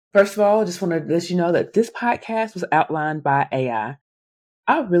First of all, I just want to let you know that this podcast was outlined by AI.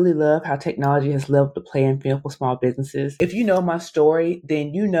 I really love how technology has leveled the playing field for small businesses. If you know my story,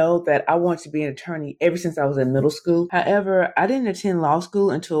 then you know that I wanted to be an attorney ever since I was in middle school. However, I didn't attend law school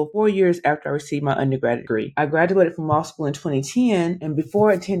until 4 years after I received my undergraduate degree. I graduated from law school in 2010, and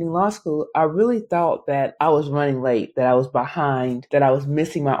before attending law school, I really thought that I was running late, that I was behind, that I was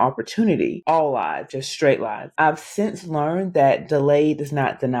missing my opportunity. All lies, just straight lies. I've since learned that delayed is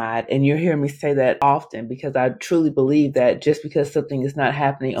not denied, and you're hearing me say that often because I truly believe that just because something is not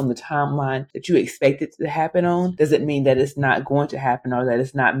happening on the timeline that you expect it to happen on doesn't mean that it's not going to happen or that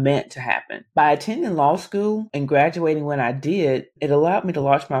it's not meant to happen. By attending law school and graduating when I did, it allowed me to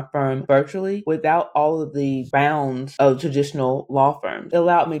launch my firm virtually without all of the bounds of traditional law firms. It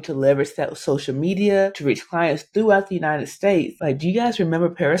allowed me to leverage that social media to reach clients throughout the United States. Like, do you guys remember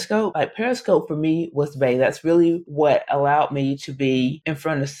Periscope? Like, Periscope for me was babe. That's really what allowed me to be in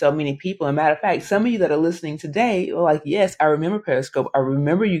front of so many people. And matter of fact, some of you that are listening today are like, yes, I remember Periscope. I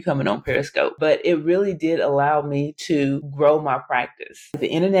remember you coming on Periscope, but it really did allow me to grow my practice. The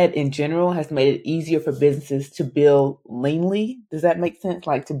internet in general has made it easier for businesses to build leanly. Does that make sense?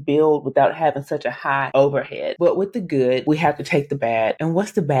 Like to build without having such a high overhead. But with the good, we have to take the bad. And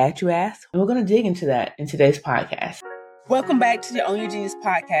what's the bad, you ask? And we're going to dig into that in today's podcast. Welcome back to the Own Your Genius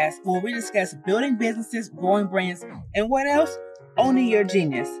podcast, where we discuss building businesses, growing brands, and what else? Owning your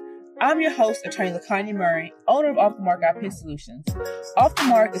genius. I'm your host, Attorney LaKanya Murray, owner of Off the Mark IP Solutions. Off the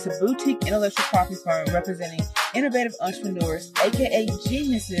Mark is a boutique intellectual property firm representing innovative entrepreneurs, aka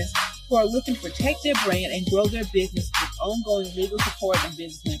geniuses, who are looking to protect their brand and grow their business with ongoing legal support and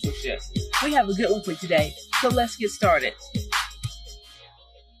business mentorship. We have a good one for you today, so let's get started.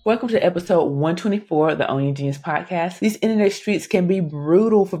 Welcome to episode 124 of the Own Your Genius podcast. These internet streets can be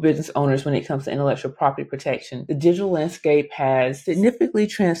brutal for business owners when it comes to intellectual property protection. The digital landscape has significantly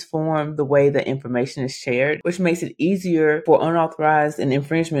transformed the way that information is shared, which makes it easier for unauthorized and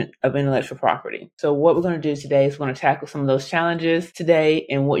infringement of intellectual property. So what we're going to do today is we're going to tackle some of those challenges today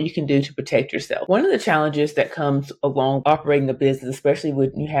and what you can do to protect yourself. One of the challenges that comes along operating a business, especially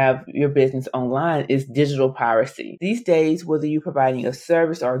when you have your business online, is digital piracy. These days, whether you're providing a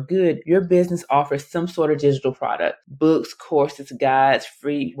service or good, your business offers some sort of digital product, books, courses, guides,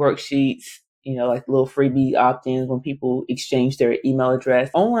 free worksheets, like little freebie opt-ins when people exchange their email address.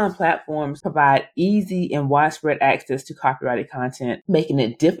 Online platforms provide easy and widespread access to copyrighted content, making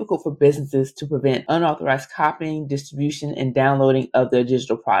it difficult for businesses to prevent unauthorized copying, distribution, and downloading of their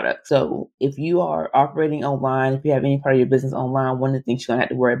digital products. So if you are operating online, if you have any part of your business online, one of the things you're going to have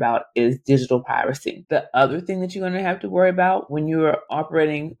to worry about is digital piracy. The other thing that you're going to have to worry about when you're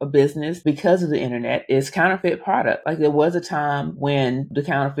operating a business because of the internet is counterfeit product. Like there was a time when the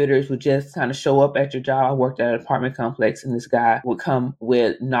counterfeiters would just kind of show up at your job. I worked at an apartment complex and this guy would come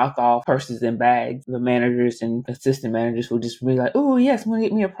with knockoff purses and bags. The managers and assistant managers would just be like, oh yes, want to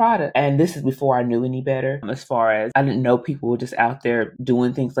get me a product. And this is before I knew any better. As far as I didn't know people were just out there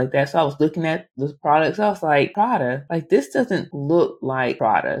doing things like that. So I was looking at the products. I was like, Prada? Like this doesn't look like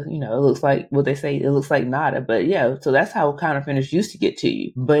Prada. It looks like what they say. It looks like nada. But yeah, so that's how counterfeiters used to get to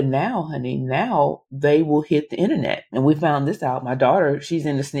you. But now, honey, now they will hit the internet. And we found this out. My daughter, she's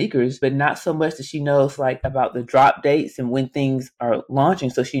into sneakers, but not so much that she knows like about the drop dates and when things are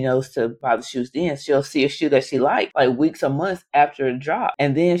launching. So she knows to buy the shoes then. She'll see a shoe that she likes like weeks or months after a drop.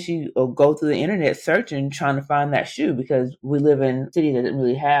 And then she will go through the internet searching, trying to find that shoe because we live in a city that doesn't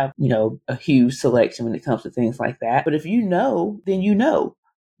really have, a huge selection when it comes to things like that. But if you know, then you know.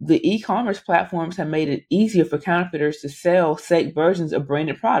 The e-commerce platforms have made it easier for counterfeiters to sell fake versions of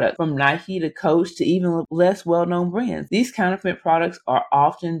branded products, from Nike to Coach to even less well-known brands. These counterfeit products are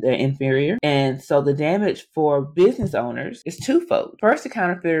often inferior, and so the damage for business owners is twofold. First, the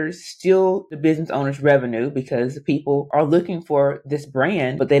counterfeiters steal the business owner's revenue because people are looking for this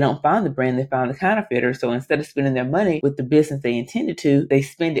brand, but they don't find the brand, they found the counterfeiter. So instead of spending their money with the business they intended to, they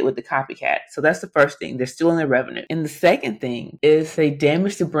spend it with the copycat. So that's the first thing. They're stealing their revenue. And the second thing is they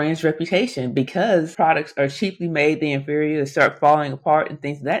damage the brand's reputation because products are cheaply made, they're inferior, they start falling apart and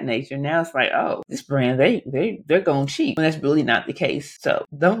things of that nature. Now it's like, oh, this brand, they're going cheap. And that's really not the case. So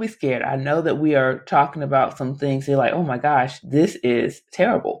don't be scared. I know that we are talking about some things you're like, oh my gosh, this is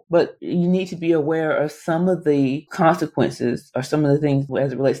terrible. But you need to be aware of some of the consequences or some of the things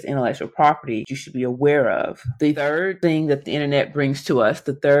as it relates to intellectual property you should be aware of. The third thing that the internet brings to us,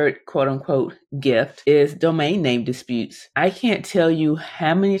 the third quote unquote gift, is domain name disputes. I can't tell you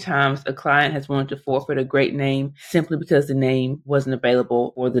how many times a client has wanted to forfeit a great name simply because the name wasn't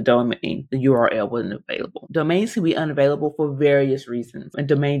available or the domain, the URL wasn't available. Domains can be unavailable for various reasons, and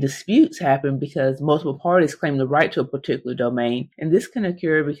domain disputes happen because multiple parties claim the right to a particular domain, and this can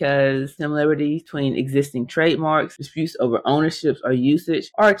occur because similarities between existing trademarks, disputes over ownerships or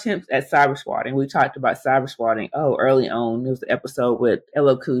usage, or attempts at cyber swatting. We talked about cyber swatting early on. There was an episode with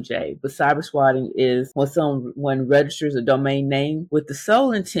LL Cool J. But cyber swatting is when someone registers a domain name with the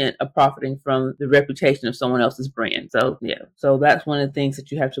sole intent of profiting from the reputation of someone else's brand. So that's one of the things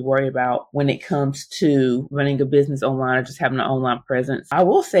that you have to worry about when it comes to running a business online or just having an online presence. I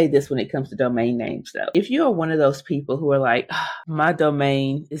will say this when it comes to domain names though. If you are one of those people who are like, my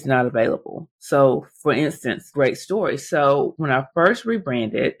domain is not available. So for instance, great story. So when I first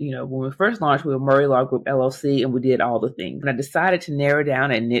rebranded, when we first launched, we were Murray Law Group LLC, and we did all the things. When I decided to narrow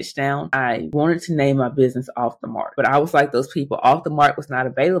down and niche down, I wanted to name my business Off the Mark. But I was like those people. Off the Mark was not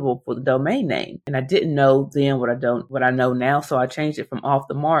available for the domain name. And I didn't know then what I know now. So I changed it from Off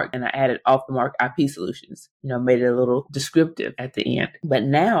the Mark and I added Off the Mark IP Solutions. Made it a little descriptive at the end. But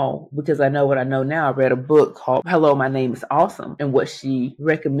now, because I know what I know now, I read a book called Hello, My Name is Awesome. And what she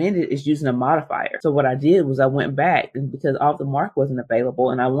recommended is using a modifier. So what I did was I went back, and because Off the Mark wasn't available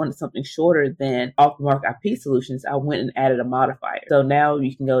and I wanted something shorter than Off the Mark IP Solutions, I went and added a modifier. So now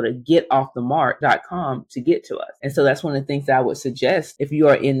you can go to getoffthemark.com to get to us. And so that's one of the things that I would suggest if you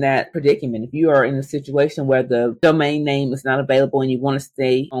are in that predicament. If you are in a situation where the domain name is not available and you want to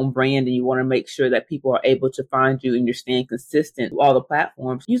stay on brand and you want to make sure that people are able to find you and you're staying consistent with all the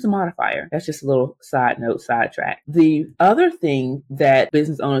platforms, use a modifier. That's just a little side note, sidetrack. The other thing that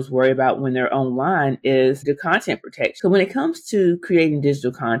business owners worry about when they're online is the content protection. So when it comes to creating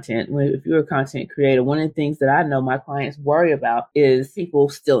digital content, if you're a content creator, one of the things that I know my clients worry about is people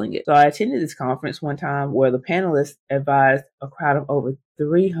stealing it. So I attended this conference one time where the panelists advised a crowd of over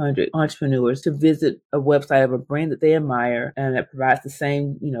 300 entrepreneurs to visit a website of a brand that they admire and that provides the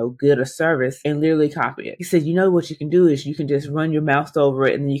same, good or service and literally copy it. He said, what you can do is you can just run your mouse over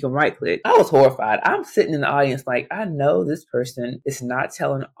it and then you can right click. I was horrified. I'm sitting in the audience like, I know this person is not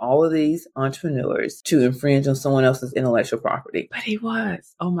telling all of these entrepreneurs to infringe on someone else's intellectual property, but he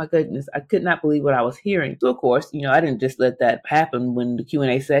was. Oh my goodness. I could not believe what I was hearing. So of course, I didn't just let that happen. When the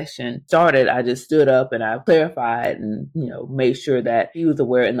Q&A session started, I just stood up and I clarified and, made sure that he was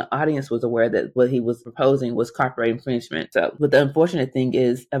aware and the audience was aware that what he was proposing was copyright infringement. So, but the unfortunate thing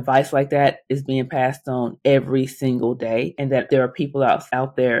is advice like that is being passed on every single day, and that there are people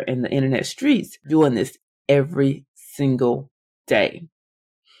out there in the internet streets doing this every single day.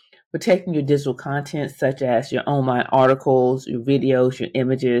 Protecting your digital content, such as your online articles, your videos, your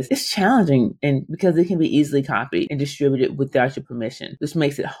images, is challenging, and because it can be easily copied and distributed without your permission. This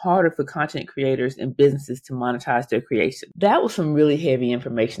makes it harder for content creators and businesses to monetize their creation. That was some really heavy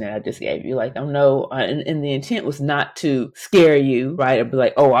information that I just gave you. Like, I know, and the intent was not to scare you, right? Or be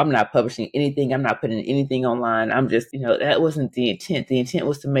like, oh, I'm not publishing anything. I'm not putting anything online. I'm just, that wasn't the intent. The intent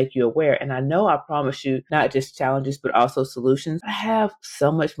was to make you aware. And I know I promise you not just challenges, but also solutions. I have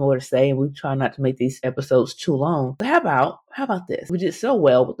so much more to say, and we try not to make these episodes too long. But how about this? We did so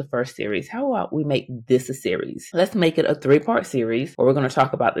well with the first series. How about we make this a series? Let's make it a 3-part series where we're going to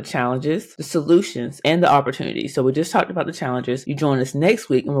talk about the challenges, the solutions, and the opportunities. So we just talked about the challenges. You join us next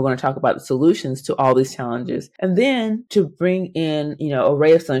week and we're going to talk about the solutions to all these challenges. And then to bring in, a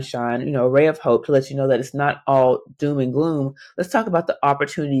ray of sunshine, a ray of hope to let you know that it's not all doom and gloom. Let's talk about the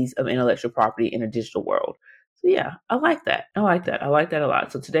opportunities of intellectual property in a digital world. So yeah, I like that. I like that a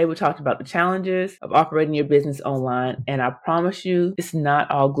lot. So today we talked about the challenges of operating your business online. And I promise you, it's not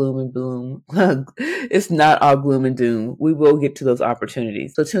all gloom and boom. It's not all gloom and doom. We will get to those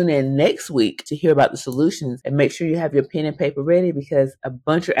opportunities. So tune in next week to hear about the solutions, and make sure you have your pen and paper ready, because a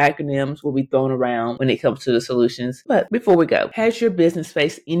bunch of acronyms will be thrown around when it comes to the solutions. But before we go, has your business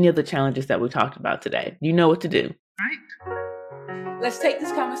faced any of the challenges that we talked about today? You know what to do, right? Let's take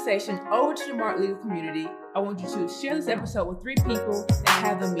this conversation over to the Mark Legal community. I want you to share this episode with 3 people and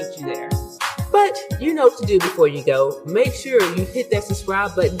have them meet you there. But you know what to do before you go. Make sure you hit that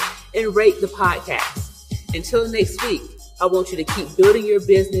subscribe button and rate the podcast. Until next week, I want you to keep building your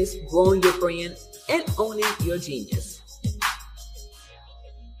business, growing your brand, and owning your genius.